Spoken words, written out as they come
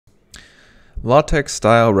LaTeX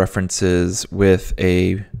style references with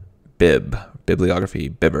a bibliography,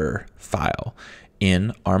 bibber file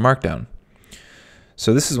in our Markdown.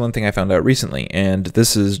 So this is one thing I found out recently, and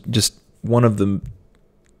this is just one of the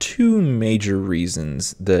two major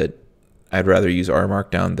reasons that I'd rather use R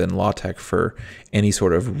Markdown than LaTeX for any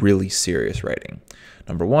sort of really serious writing.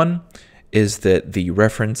 Number one is that the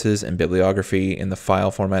references and bibliography in the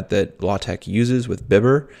file format that LaTeX uses with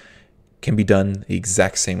Bibber can be done the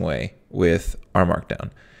exact same way with R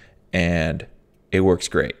Markdown, and it works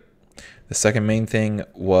great. The second main thing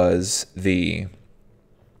was the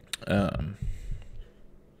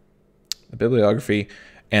bibliography,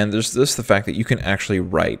 and there's the fact that you can actually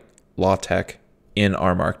write LaTeX in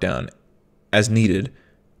R Markdown as needed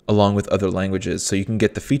along with other languages, so you can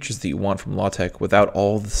get the features that you want from LaTeX without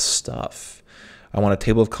all the stuff. I want a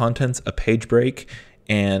table of contents, a page break,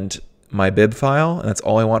 and my bib file, and that's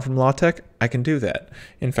all I want from LaTeX. I can do that.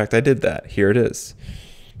 In fact, I did that. Here it is.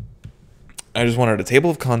 I just wanted a table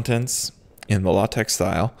of contents in the LaTeX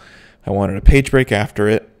style. I wanted a page break after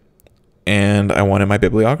it, and I wanted my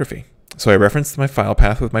bibliography. So I referenced my file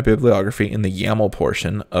path with my bibliography in the YAML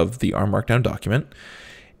portion of the R Markdown document.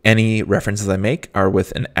 Any references I make are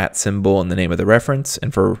with an @ symbol in the name of the reference,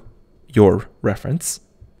 and for your reference,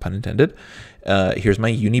 pun intended, here's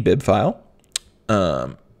my unibib file.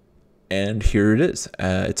 And here it is.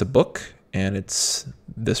 It's a book, and it's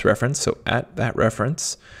this reference, so at that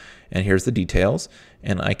reference, and here's the details,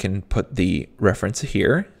 and I can put the reference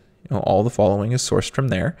here. All the following is sourced from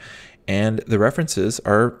there, and the references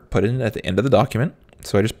are put in at the end of the document,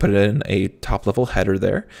 so I just put it in a top-level header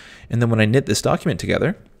there, and then when I knit this document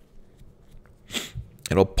together,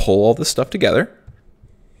 it'll pull all this stuff together.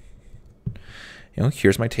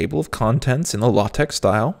 Here's my table of contents in the LaTeX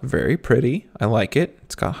style. Very pretty. I like it.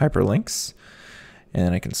 It's got hyperlinks.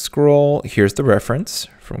 And I can scroll. Here's the reference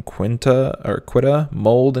from Quitta,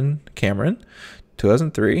 Mold, and Cameron,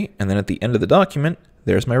 2003. And then at the end of the document,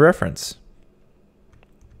 there's my reference.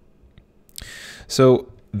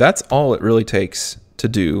 So that's all it really takes to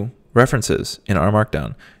do references in R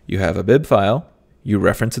Markdown. You have a bib file, you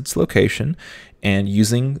reference its location, and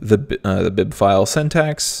using the bib file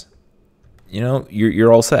syntax,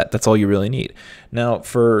 you're all set. That's all you really need. Now,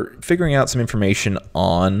 for figuring out some information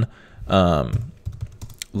on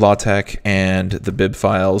LaTeX and the bib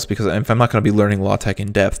files, because if I'm not going to be learning LaTeX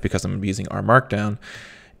in depth because I'm using R Markdown,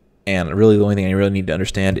 and really the only thing I really need to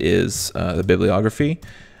understand is the bibliography.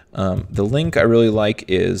 The link I really like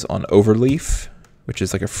is on Overleaf, which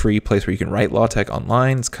is like a free place where you can write LaTeX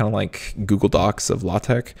online. It's kind of like Google Docs of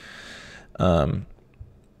LaTeX.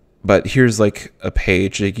 But here's like a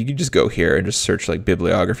page. Like you can just go here and just search like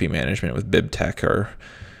bibliography management with BibTech or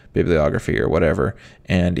bibliography or whatever.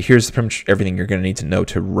 And here's pretty much everything you're going to need to know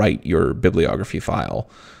to write your bibliography file.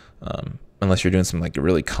 Unless you're doing some like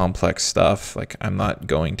really complex stuff. Like I'm not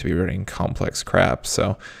going to be writing complex crap.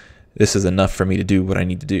 So this is enough for me to do what I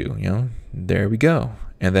need to do. There we go.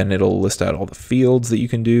 And then it'll list out all the fields that you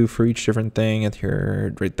can do for each different thing at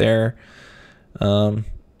here, right there.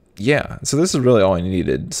 Yeah, so this is really all I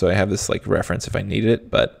needed. So I have this like reference if I need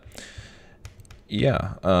it, but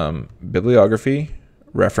yeah, bibliography,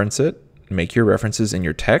 reference it, make your references in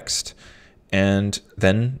your text, and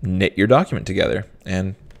then knit your document together,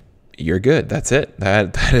 and you're good. That's it.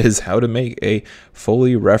 That is how to make a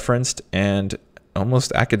fully referenced and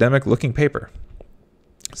almost academic looking paper.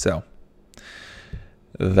 So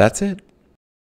that's it.